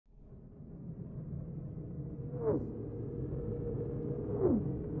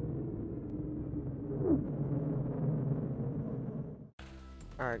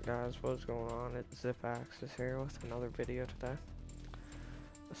Alright guys, what's going on? It's ZipAxis here with another video today.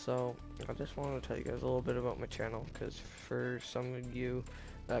 So, I just wanted to tell you guys a little bit about my channel, because for some of you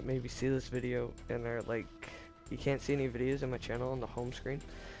that maybe see this video and are like, you can't see any videos in my channel on the home screen,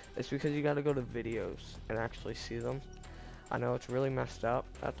 it's because you gotta go to videos and actually see them. I know it's really messed up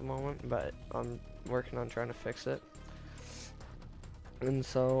at the moment, but I'm working on trying to fix it. And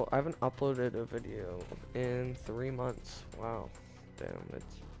so, I haven't uploaded a video in 3 months. Wow. Damn,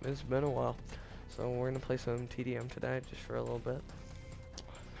 it's been a while. So we're gonna play some TDM today, just for a little bit.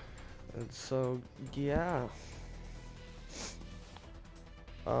 And so yeah.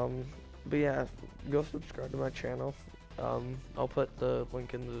 But yeah, go subscribe to my channel. I'll put the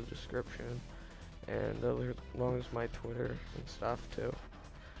link in the description, and along as my Twitter and stuff too.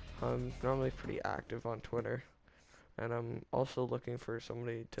 I'm normally pretty active on Twitter, and I'm also looking for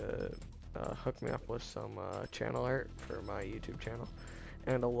somebody to hook me up with some channel art for my YouTube channel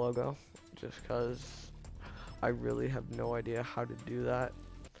and a logo, just because I really have no idea how to do that.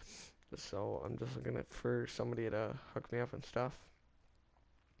 So I'm just looking for somebody to hook me up and stuff.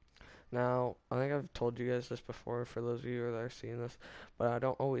 Now, I think I've told you guys this before for those of you that are seeing this, but I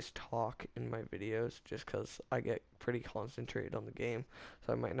don't always talk in my videos just because I get pretty concentrated on the game,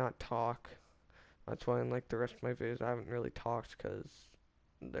 so I might not talk. That's why in like the rest of my videos I haven't really talked, because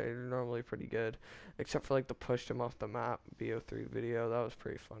they're normally pretty good, except for like the push them off the map BO3 video. That was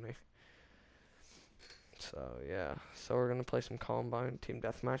pretty funny. So yeah, so we're gonna play some Combine Team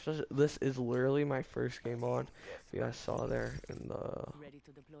Deathmatch. This is literally my first game on. If you guys saw there in the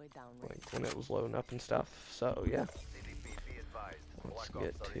like when it was loading up and stuff. So yeah, let's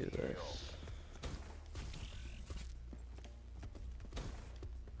get to this.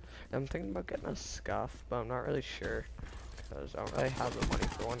 I'm thinking about getting a scuff, but I'm not really sure because I don't really have the money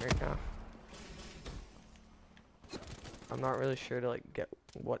for one right now. I'm not really sure to like get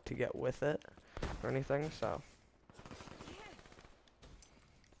what to get with it or anything, so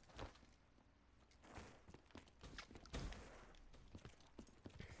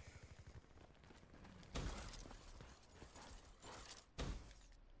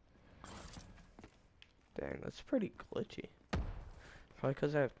dang, that's pretty glitchy. Probably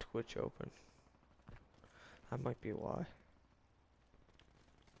because I have Twitch open. That might be why.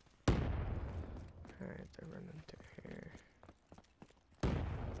 Alright, they're running through here.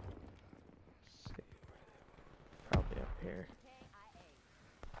 Let's see. Probably up here.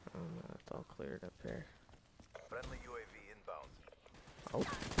 Oh no, it's all cleared up here. Friendly UAV inbound. Oh.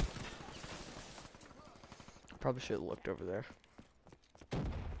 Probably should have looked over there.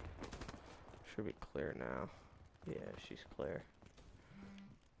 Should be clear now. Yeah, she's clear.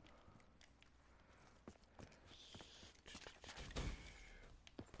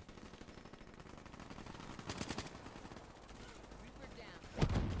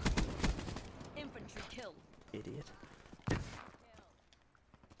 Infantry kill. Idiot.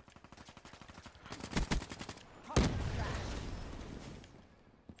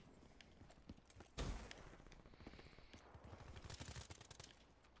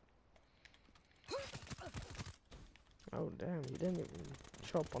 Oh damn, he didn't even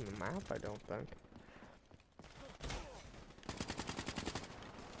show up on the map, I don't think.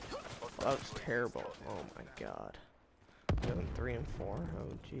 That was terrible. Oh my god. 3 and 4.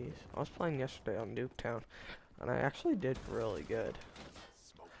 Oh jeez. I was playing yesterday on Nuketown, and I actually did really good.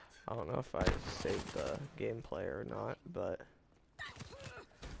 I don't know if I saved the gameplay or not, but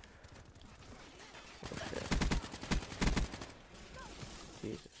okay.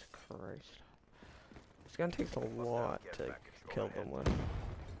 Jesus Christ. It's gonna take a lot to kill them with,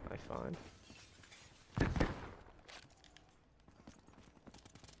 I find.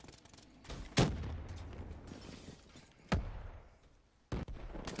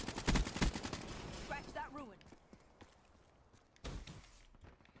 Scratch that ruin.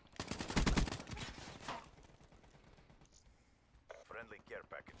 Friendly care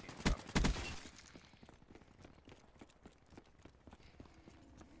package incoming.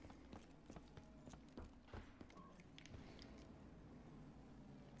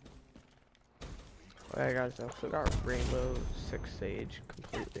 Alright guys, I also got Rainbow Six Sage,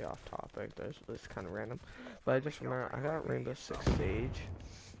 completely off topic. This kind of random, but I just remember I got Rainbow Six Sage.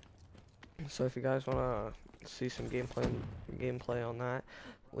 So if you guys wanna see some gameplay on that,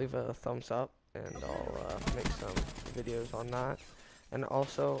 leave a thumbs up, and I'll make some videos on that. And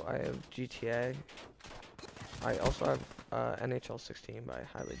also I have GTA. I also have NHL 16, but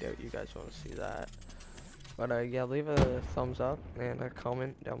I highly doubt you guys want to see that. But yeah, leave a thumbs up and a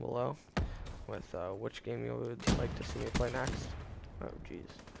comment down below with which game you would like to see me play next. Oh jeez.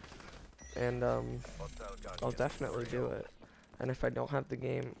 And I'll definitely do it. And if I don't have the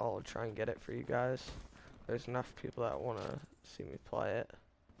game, I'll try and get it for you guys. There's enough people that want to see me play it.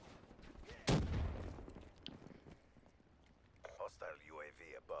 Hostile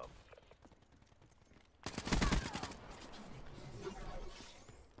UAV above.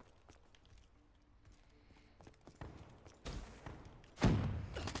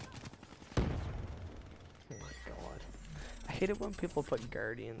 Oh my god. I hate it when people put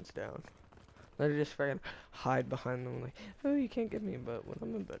guardians down. They just fucking hide behind them like, oh, you can't get me, but what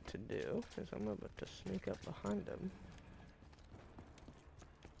I'm about to do is I'm about to sneak up behind them.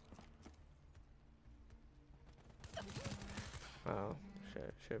 Oh,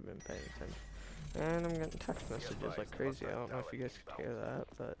 shit, should have been paying attention. And I'm getting text messages like crazy. I don't know if you guys could hear that,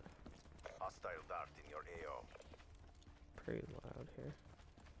 but Hostile dart in your AO. pretty loud here.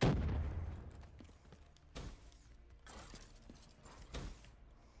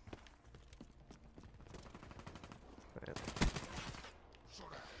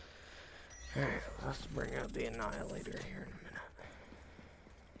 Alright, let's bring out the Annihilator here in a minute.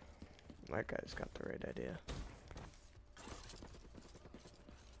 That guy's got the right idea.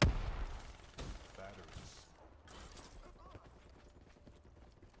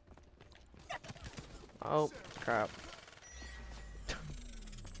 Oh, crap.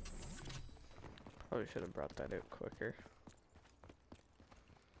 Probably should have brought that out quicker.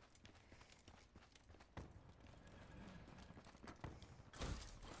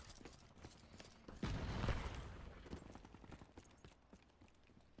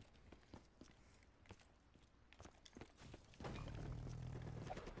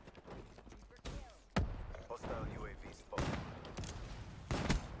 Hostile UAV spotted.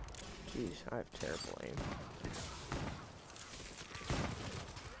 Jeez, I have terrible aim.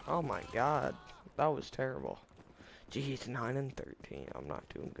 Oh my god, that was terrible. Jeez, 9 and 13. I'm not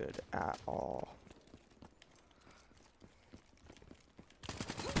doing good at all.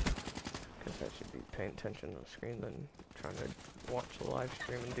 Guess I should be paying attention to the screen than trying to watch the live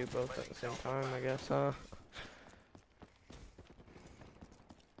stream and do both at the same time, I guess, huh?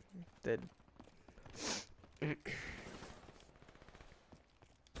 Did.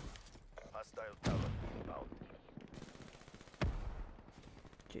 Hostile tower inbound.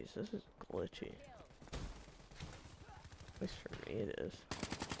 Jeez, this is glitchy. At least for me it is.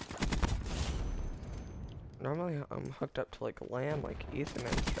 Normally I'm hooked up to like LAN, like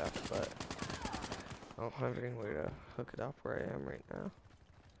Ethernet and stuff, but I don't have any way to hook it up where I am right now.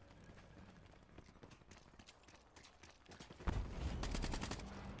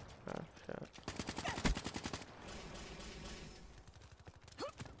 Ah, shit.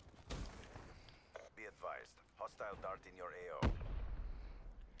 Be advised. Hostile dart in your AO.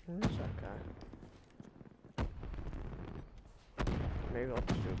 Where's that guy? Maybe I'll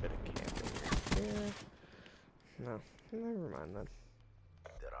just do a bit of camping here. No, never mind then.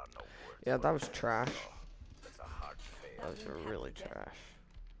 There are no words. Yeah, for that was it. trash. That's a hard fail. That was really trash.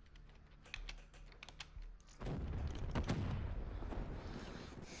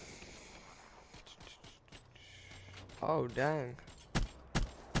 Oh, dang.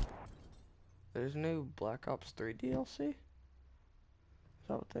 There's new Black Ops 3 DLC? Is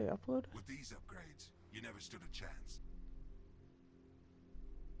that what they uploaded? With these upgrades, you never stood a chance.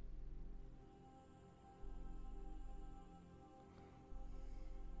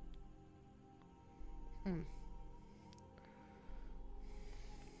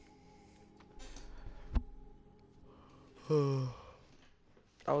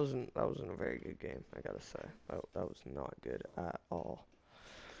 That wasn't a very good game, I gotta say. That was not good at all.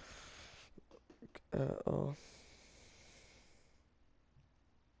 At all.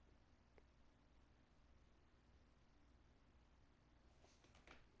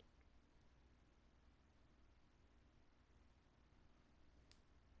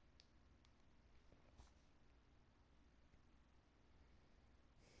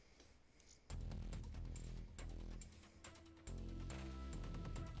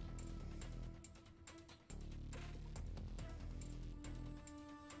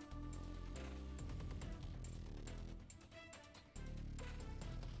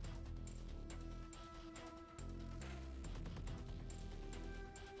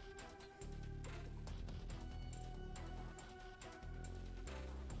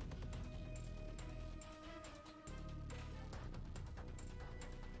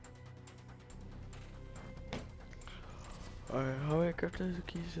 Alright, how many crypto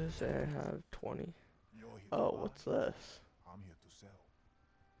keys does I have? 20. You're here to Oh, buy. what's this? I'm here to sell.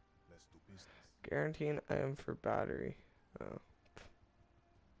 Let's do business. Guaranteeing item for battery. Oh.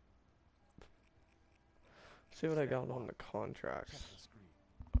 See what I got on the contracts. Check the screen.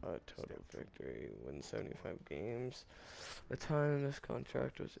 Total victory, win 75 games. The time this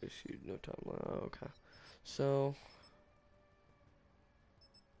contract was issued, no time. Oh, okay. So,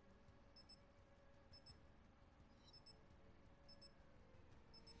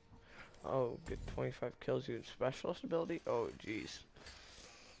 oh, get 25 kills, you specialist ability? Oh, jeez.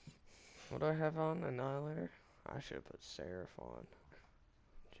 What do I have on? Annihilator? I should have put Seraph on.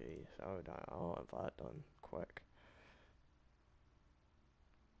 Jeez, I'll have that done quick.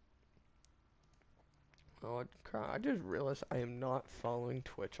 Oh, I just realized I am not following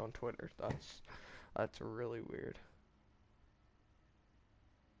Twitch on Twitter. That's really weird.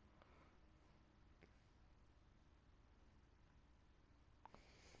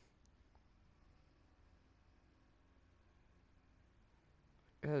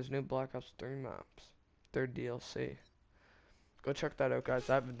 It has new Black Ops 3 maps. Third DLC. Go check that out, guys.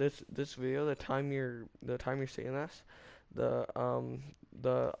 This video, the time you're seeing this, the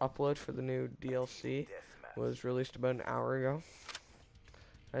upload for the new DLC was released about an hour ago,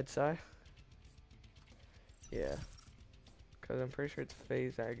 I'd say. Yeah, cause I'm pretty sure it's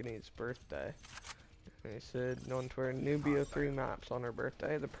FaZe Agony's birthday. And he said on Twitter, new BO3 maps on her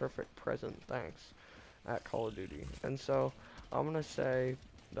birthday, the perfect present, thanks, at Call of Duty. And so I'm gonna say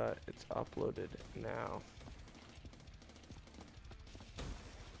that it's uploaded now.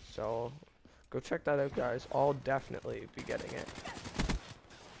 So go check that out, guys. I'll definitely be getting it.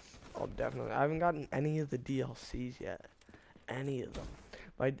 I haven't gotten any of the DLCs yet. Any of them.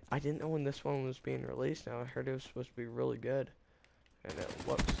 But I didn't know when this one was being released. Now I heard it was supposed to be really good. And it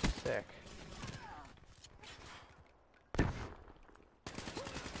looks sick.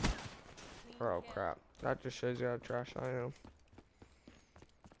 Oh crap. That just shows you how trash I am.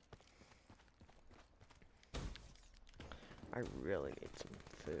 I really need some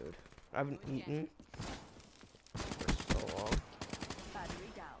food. I haven't eaten for so long.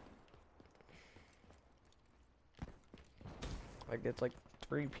 Battery down. Like it's like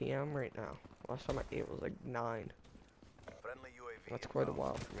 3 p.m. right now. Last time I ate was like 9. That's quite a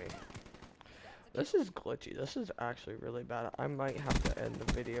while for me. This is glitchy. This is actually really bad. I might have to end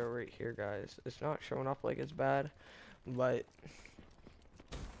the video right here, guys. It's not showing up like it's bad, but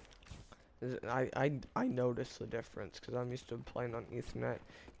I notice the difference because I'm used to playing on Ethernet.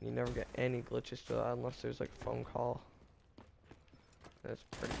 And you never get any glitches to that unless there's like a phone call. That's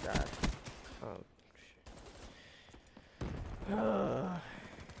pretty bad. Oh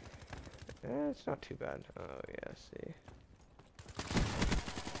shit. It's not too bad. Oh yeah, see.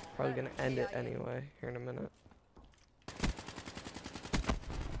 Probably gonna end it anyway here in a minute.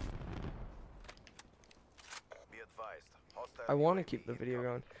 I want to keep the video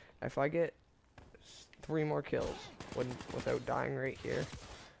going. If I get 3 more kills without dying right here,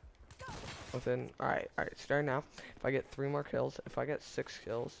 alright, starting now. If I get 3 more kills, if I get 6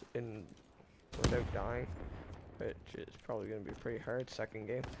 kills without dying, which is probably gonna be pretty hard, second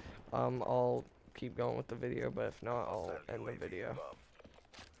game, I'll keep going with the video. But if not, I'll end the video.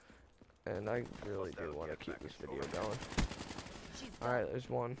 And I really do want to keep this video going. Alright, there's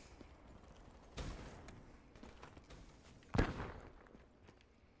one.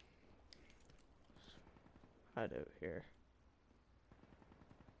 Hide out here.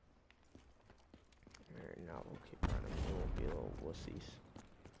 Alright, now we'll keep running. We won't be little wussies.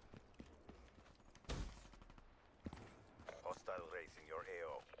 Hostile raising your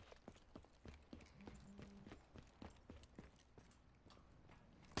AO.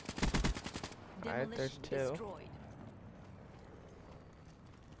 Alright, there's 2. Destroyed.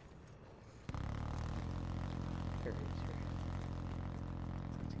 Here he is.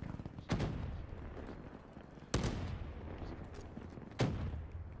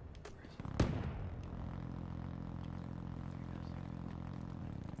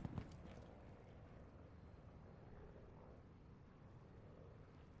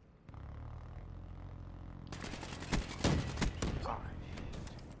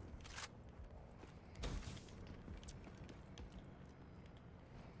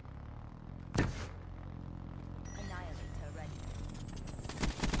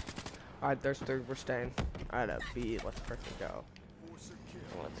 Alright, there's 3. We're staying. Alright, at B. Let's freaking go.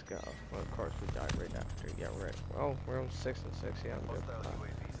 Let's go. Well, of course, we died right after. Yeah, right. Oh, we're on 6 and 6. Yeah, I'm good.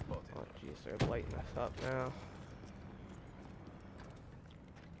 Oh, jeez, they're lighting us up now.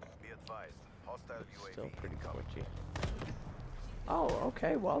 Still pretty glitchy. Oh,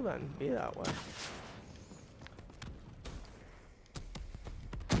 okay. Well then, be that way.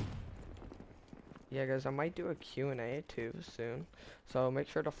 Yeah, guys, I might do a Q&A too soon, so make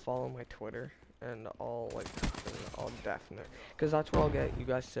sure to follow my Twitter, and I'll definitely, because that's where I'll get you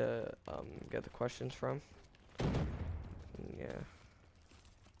guys to get the questions from. Yeah.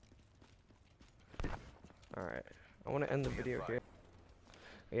 Alright, I want to end the video here.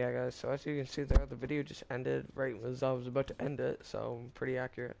 Yeah, guys, so as you can see there, the video just ended right as I was about to end it, so pretty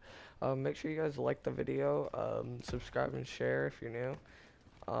accurate. Make sure you guys like the video, subscribe and share if you're new.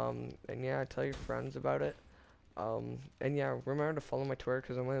 And yeah, tell your friends about it. And yeah, remember to follow my Twitter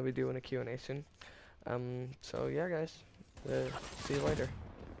because I'm going to be doing a Q&A soon. So yeah, guys, see you later.